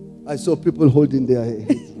 I saw people holding their heads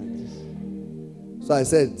like this. So I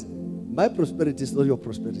said, my prosperity is not your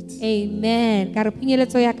prosperity. Amen.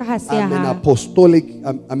 I'm an apostolic.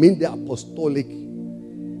 I'm in the apostolic.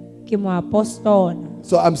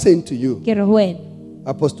 So I'm saying to you,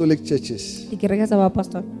 Apostolic Churches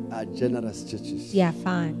are generous churches. Yeah,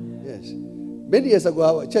 fine. Yes. Many years ago,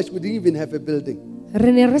 our church, we didn't even have a building.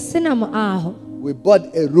 We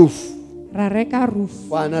bought a roof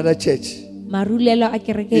for another church.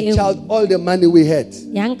 He chowed all the money we had.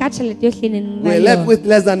 We're left with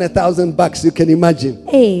less than $1,000. You can imagine.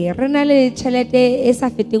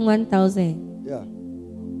 Yeah.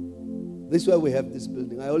 This is why we have this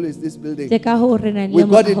building. This building. We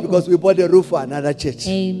got it because we bought a roof for another church.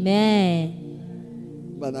 Amen.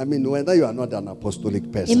 But I mean, whether you are not an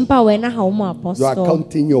apostolic person, you are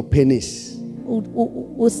counting your pennies.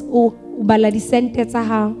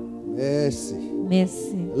 Mercy.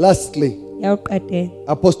 Lastly,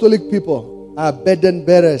 apostolic people are burden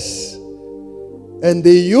bearers, and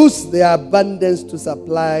they use their abundance to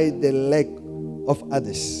supply the lack of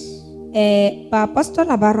others. Amen.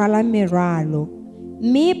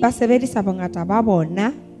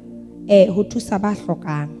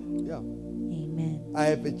 I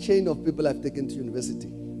have a chain of people I've taken to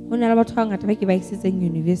university.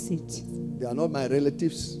 They are not my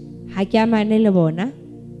relatives.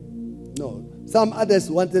 No. Some others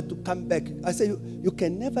wanted to come back. I said, you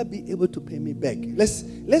can never be able to pay me back. Let's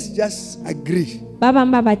just agree. You are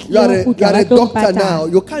a doctor now.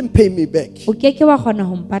 You can't pay me back.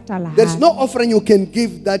 There's no offering you can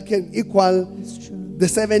give that can equal the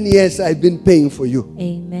 7 years I've been paying for you.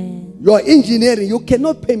 Amen. You are engineering. You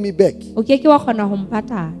cannot pay me back. So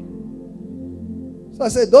I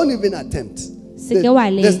said, don't even attempt.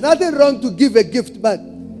 There's nothing wrong to give a gift, but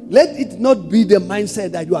let it not be the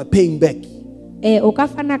mindset that you are paying back. You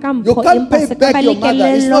can't pay back your mother.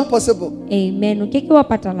 It's not possible. Amen.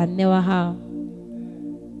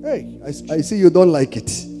 Hey, I see you don't like it.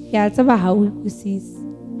 I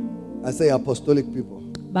say apostolic people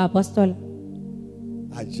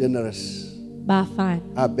are generous,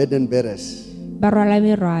 are burden bearers.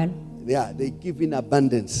 Yeah, they give in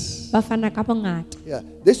abundance. Yeah,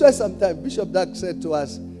 this was sometimes Bishop Doug said to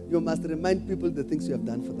us, you must remind people the things you have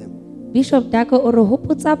done for them. Bishop Dako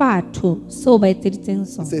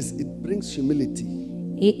He says it brings humility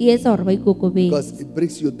because it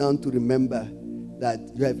brings you down to remember that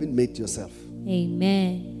you haven't made yourself.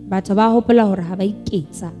 Amen. I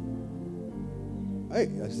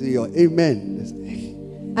see your amen.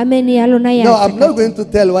 No, I'm not going to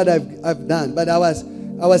tell what I've done, but I was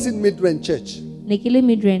in Midland Church. They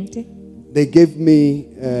gave me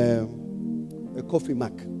a coffee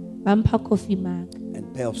mug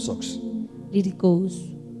and pair of socks.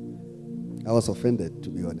 I was offended, to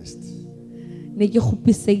be honest.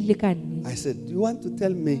 I said, do you want to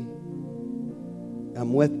tell me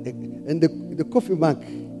I'm worth it? And the coffee mug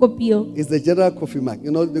is the general coffee mug.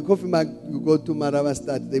 You know, the coffee mug, you go to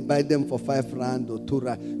Maravastad, they buy them for 5 rand or 2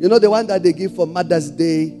 rand. You know, the one that they give for Mother's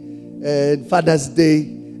Day and Father's Day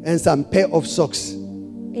and some pair of socks.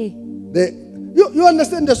 Hey. You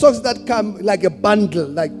understand the socks that come like a bundle,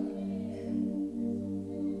 like.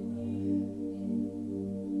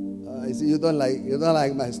 I see you don't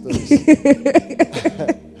like my stories.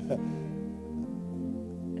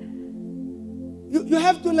 You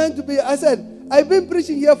have to learn to be. I said, I've been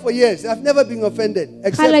preaching here for years. I've never been offended.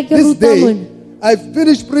 Except this day, I've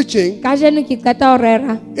finished preaching.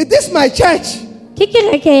 It is my church.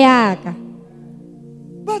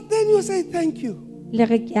 But then you say thank you.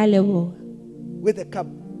 With a cup.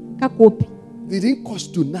 It didn't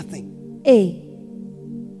cost you nothing.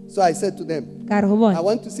 So I said to them, I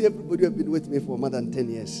want to see everybody who have been with me for more than 10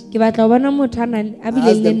 years. I asked them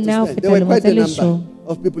to stand. There were quite a number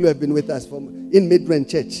of people who have been with us in Midland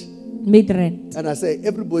Church. And I say,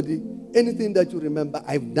 everybody, anything that you remember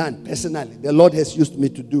I've done personally, the Lord has used me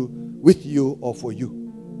to do with you or for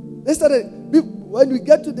you. They started, when we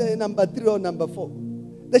get to the number 3 or number 4,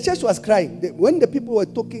 the church was crying. When the people were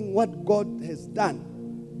talking what God has done,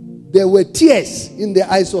 there were tears in the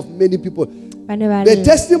eyes of many people. The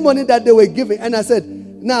testimony that they were giving. And I said,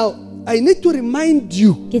 now, I need to remind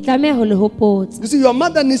you. You see, your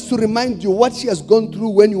mother needs to remind you what she has gone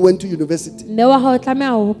through when you went to university. The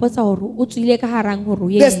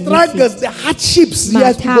struggles, the hardships she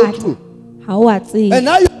has to go through. And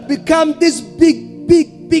now you become this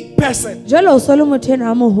big person.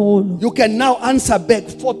 You can now answer back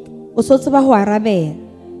forth.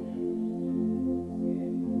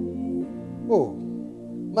 Oh.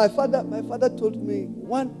 My father told me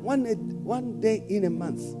one day in a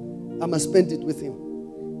month, I must spend it with him.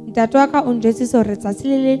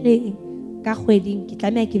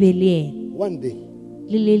 One day.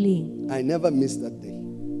 I never missed that day.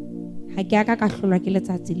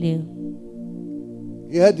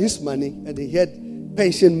 He had his money and he had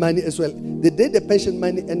pension money as well. The day the pension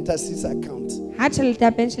money enters his account, I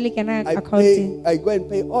go and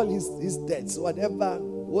pay all his debts, whatever.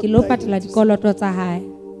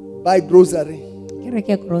 Buy grocery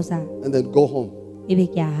and then go home.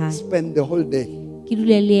 Spend the whole day.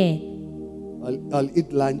 I'll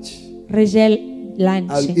eat lunch. Re je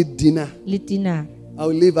lunch. I'll eat dinner. Le dinner. I'll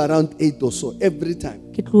leave around 8 or so every time.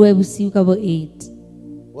 Ke tlohe bosiu ka bo 8.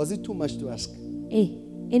 Was it too much to ask?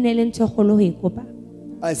 E ne le ntho e kgolo ho e kopa.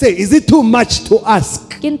 I say, is it too much to ask?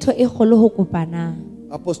 Ke ntho e kgolo ho kopa na?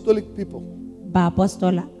 Apostolic people Ba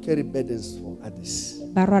apostola carry burdens for others.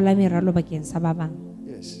 ba rwala meralo bakeng sa ba bang.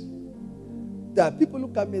 Yes. There are people who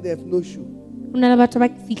come here, they have no shoe. Ho na le batho ba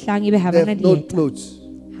fihlang ebe ha They bana have no dieta. clothes.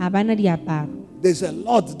 Ha bana diaparo. There's a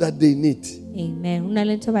lot that they need. Amen. Ho na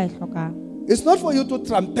le ntho ba e hlokang. It's not for you to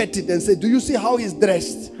trumpet it and say, do you see how he's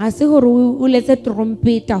dressed? Ha se hore o letse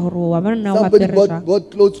trompeta hore wa bona na o Somebody apere jwang. bought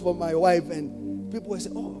clothes for my wife and people will say,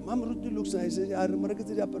 oh, Mama Ruth looks nice. I say, I remember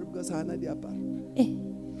because Hana diaparo.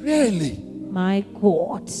 Really? My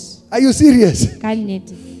God. Are you serious? Ka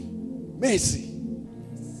nnete. Mercy.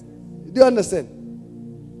 Do you understand?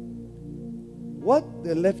 What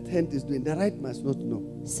the left hand is doing, the right must not know.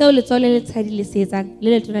 Seo letsoho le tshadi le se etsang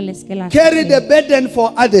le letona le se ke la. Carry the burden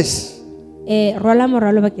for others. Rola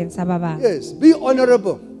moralo bakeng sa ba bang. Yes, be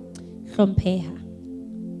honorable. Hlompheha.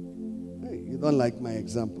 Hey, you don't like my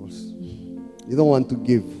examples. You don't want to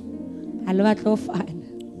give. Ha le batlo fana.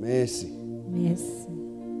 Mercy. Yes.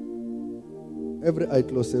 Every eye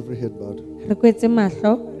closed, every head bowed. Re kwetse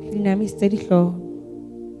mahlo, re namisitse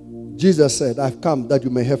dihlooho. Jesus said, I've come that you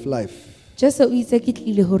may have life Jesu o itse ke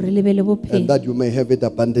tlile hore le be le and bophelo. that you may have it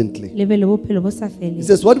abundantly. Le be le bophelo bo sa He feleng.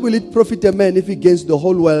 says, what will it profit a man if he gains the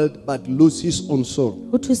whole world but lose his own soul?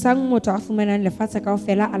 Ho thusang motho a fumanang lefatshe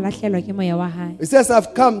kaofela a lahlelwa ke moya wa hae. He says,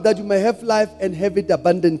 I've come that you may have life and have it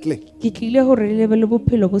abundantly. Ke tlile hore le be le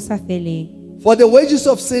bophelo bo sa feleng. For the wages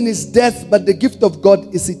of sin is death, but the gift of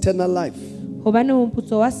God is eternal life. Hobane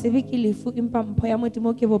moputso wa sebe ke lefu empa mpho ya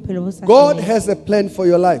modimo ke bophelo bo sa God feleng. has a plan for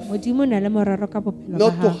your life, Modimo o na le morero ka bophelo ba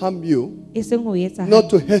not to hao. harm you, E seng ho etsa not hampe,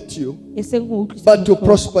 to hurt you, e seng ho utlwisa but to bohloko,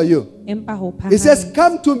 prosper you. empa ho He says, phahamisa.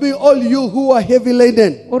 come to me, all you who are heavy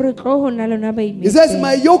laden. O re tlo ho na lona ba He says,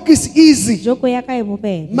 my imetseng. yoke is easy, Joko ya ka e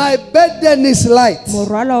bobebe. my burden is light.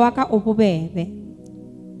 Morwalo wa ka o bobebe.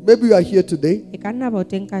 Maybe you are here today. E ka nna ba o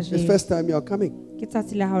teng It's the kajeno. first time you are coming. Ke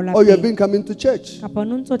tsatsi la hao la Or you have pele. been coming to church. Kapa o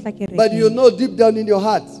no ntso tla But you kerekeng. know deep down in your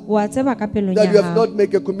heart Wa tseba ka pelong that you ya have hao not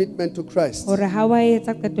made a commitment to Christ. hore ha wa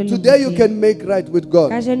etsa qeto le Today you Modimo. can make right with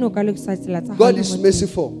God. Kajeno o ka lokisa tsela tsa hao God le is Modimo.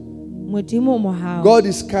 merciful. Modimo o mo hao. God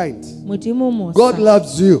is kind. Modimo o mo God sa.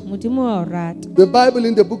 loves you. Modimo wa o rata. The Bible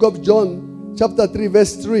in the book of John, chapter 3,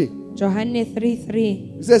 verse 3, Johane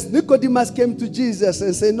 3:3. it says, Nicodemus came to Jesus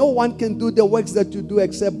and said, no one can do the works that you do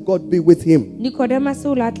except God be with him. Nicodemus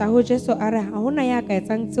o latla ho Jesu a re ha hona ya ka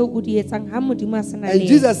etsang tseo o di etsang ha Modimo a sena And le.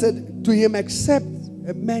 Jesus said to him, except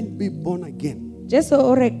a man be born again, Jesu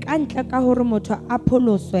o re ka ntle ka hore motho a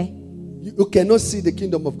pholoswe you cannot see the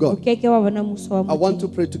kingdom of o God. ke ke wa bona mmuso wa I want to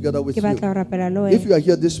Modimo. pray together with Ke batla you. ho rapela le If wena. you are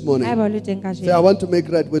here this Ha morning, eba o le teng say, I kajeno. want to make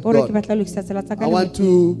right with O re ke God. batla ho lokisa tsela tsa ka I le want Modimo.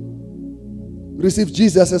 to receive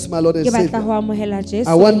Jesus as my Lord and Ke batla Savior. ho amohela Jesu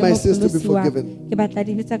I want le my sins to be mopholosi wa ka. forgiven. Ke batla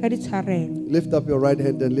dibe tsa ka di tshwarelwe. Lift up your right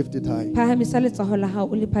hand and lift it high. Phahamisa letsoho la hao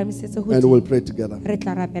o le phahamisetse And hodimo. we'll pray together. Re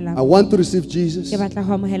tla rapela. I want to receive Jesus. Ke batla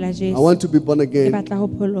ho amohela I Jesu. want to be born Ke again. batla ho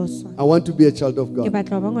pholoswa. I want to be a child of Ke God. batla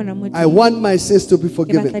ho ba ngwana I Modimo. want my sins to be Ke batla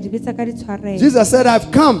forgiven. dibe tsa ka di tshwarelwe. Jesus said,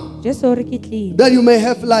 I've come Jesu o re ke tlile that you may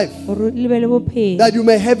have life, hore le be le bophelo. that you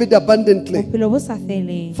may have it abundantly. Bophelo bo sa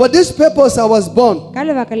feleng. For this purpose I was born. Ka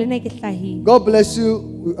lebaka lena ke hlahile. God bless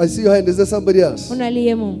you. I see your hand. Is there somebody else? Ho na le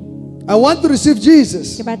ye mong. I want to receive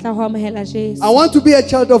Jesus. Ke batla ho amohela Jesu. I want to be a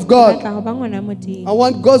child of Ke God. batla ho ba ngwana Modimo. I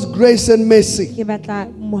want God's grace and mercy Ke batla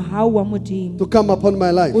mohau wa Modimo. to come upon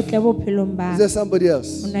my life. O tle bophelong ba. Is there somebody Ho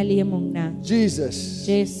else? na le ye mong na. Jesus,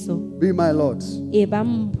 Jesu be my Lord. e ba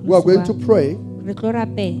We are going mpholosi to wa. pray. Re tlo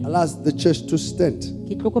rapela. I'll ask the church to stand.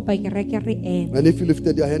 Ke tlo kopa kereke re eme. And if you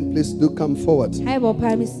lifted your hand, please do come forward. Ha eba o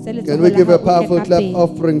phahamisitse letsoho Can we la give hao, a o tle powerful ka clap pele.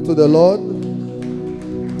 offering to the Lord?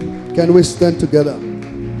 Can we stand together?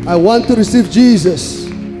 I want to receive Jesus.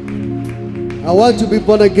 I want to be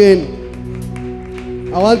born again.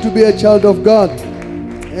 I want to be a child of God.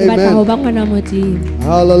 Ke batla ho Amen. ba ngwana Modimo.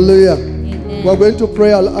 Hallelujah. Amen. We're going to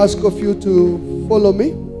pray. I'll ask of you to follow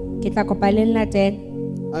me. Ke tla kopa le nlatele.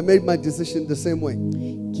 I made my decision the same way.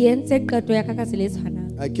 Ke entse qeto ya ka ka tsela e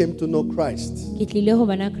tshwanang. I came to know Christ. Ke tlile ho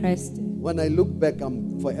bona Christ. When I look back,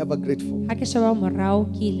 I'm forever grateful. Ha ke sheba morao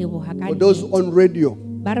ke leboha ka For those nnete. on radio,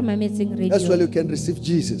 Ba re mametseng that's where radio. you can receive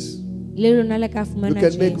Jesus. Le lona le ka You fumana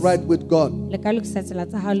can make Jesu. right with God. Le ka lokisa tsela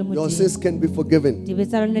tsa hao le Your Modimo. sins can be forgiven. Dibe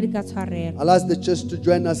tsa lona di ka tshwarelwa. I'll ask the church to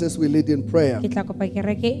join us as we lead in prayer. Ke tla kopa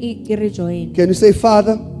kereke e re join. Can you say,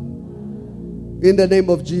 Father, in the name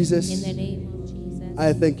of In Jesus, the name of Jesus,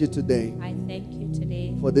 I thank you today I thank you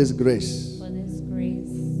today for this grace, for this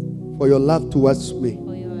grace, for your love towards me.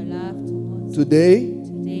 for your love towards Today,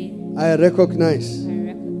 I recognize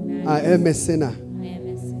I am a sinner.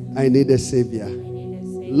 I need a Savior.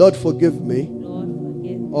 Lord, forgive me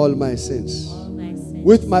all my sins.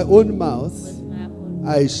 With my own mouth,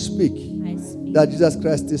 I speak that Jesus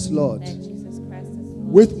Christ is Lord.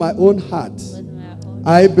 With my own heart,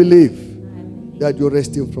 I believe that you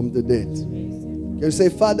raised him from the dead. Can you say,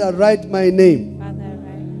 Father, write my name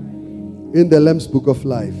in the Lamb's Book of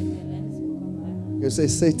Life? Can you say,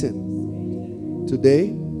 Satan,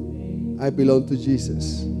 today I belong to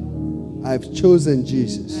Jesus. I've chosen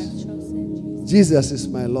Jesus. Jesus is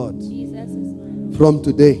my Lord. From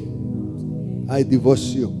today, I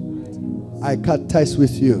divorce you. I cut ties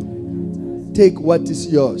with you. Take what is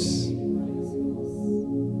yours.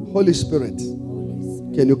 Holy Spirit,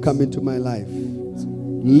 can you come into my life?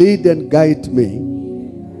 Lead and guide me,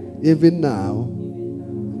 even now,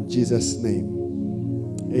 in Jesus'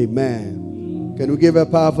 name. Amen. Can we give a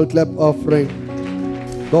powerful clap offering?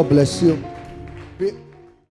 God bless you.